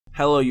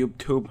Hello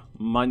YouTube,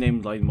 my name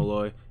is Light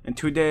Malloy, and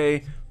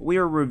today we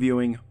are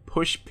reviewing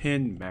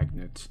pushpin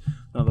magnets.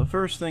 Now the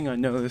first thing I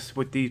noticed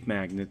with these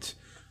magnets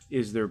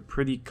is they're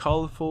pretty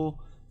colorful.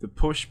 The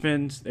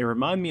pushpins, they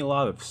remind me a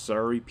lot of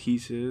Sorry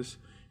pieces.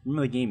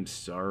 Remember the game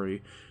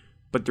Sorry?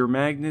 But they're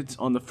magnets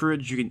on the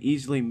fridge, you can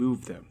easily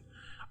move them.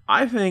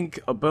 I think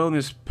a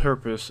bonus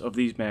purpose of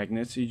these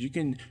magnets is you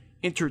can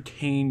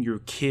entertain your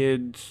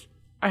kids.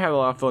 I had a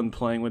lot of fun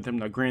playing with them.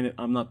 Now granted,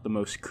 I'm not the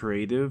most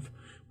creative,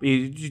 but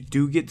you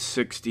do get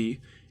 60,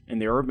 and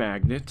they are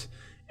magnets.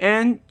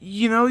 And,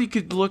 you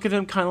could look at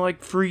them kind of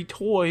like free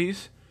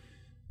toys.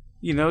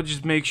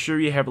 Just make sure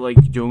you have,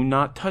 do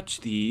not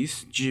touch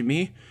these,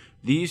 Jimmy.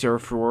 These are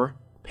for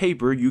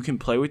paper. You can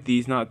play with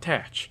these, not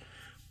attach.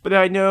 But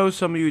I know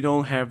some of you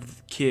don't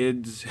have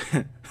kids.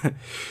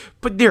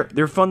 But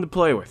they're fun to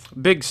play with.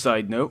 Big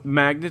side note,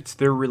 magnets,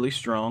 they're really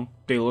strong.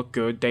 They look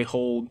good. They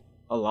hold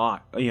a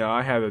lot.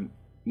 I have a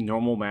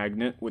normal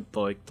magnet with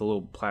the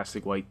little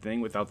plastic white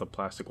thing without the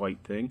plastic white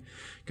thing,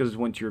 because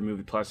once you remove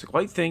the plastic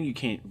white thing you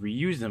can't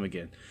reuse them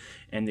again,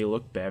 and they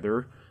look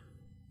better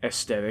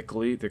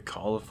aesthetically. They're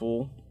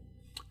colorful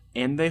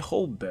and they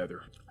hold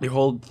better. They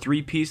hold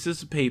 3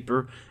 pieces of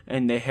paper,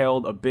 and they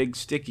held a big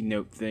sticky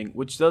note thing,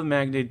 which the other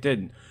magnet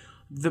didn't.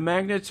 The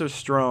magnets are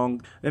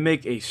strong. The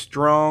magnets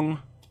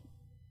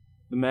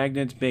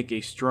make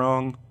a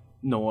strong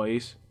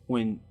noise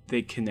when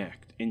they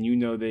connect,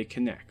 and they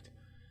connect.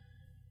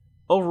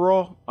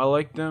 Overall, I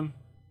like them.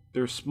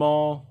 They're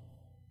small.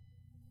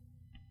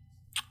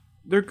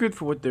 They're good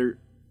for what they're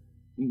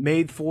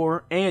made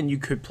for, and you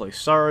could play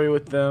Sorry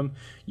with them.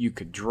 You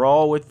could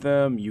draw with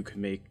them. You could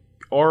make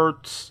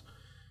arts.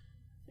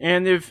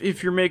 And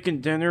if you're making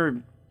dinner, it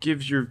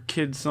gives your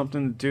kids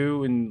something to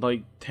do in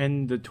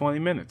 10 to 20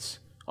 minutes.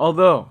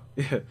 Although,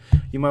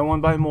 you might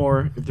want to buy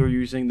more if they're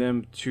using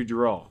them to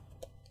draw.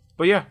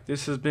 But yeah,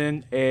 this has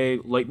been a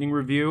lightning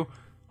review.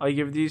 I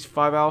give these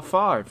 5 out of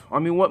 5. I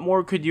mean, what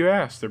more could you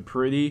ask? They're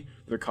pretty,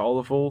 they're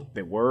colorful,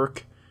 they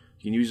work.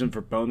 You can use them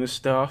for bonus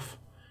stuff.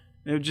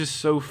 They're just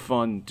so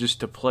fun just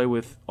to play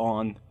with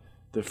on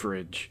the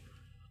fridge.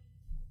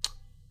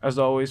 As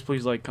always,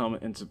 please like,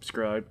 comment, and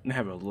subscribe, and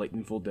have a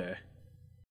lightningful day.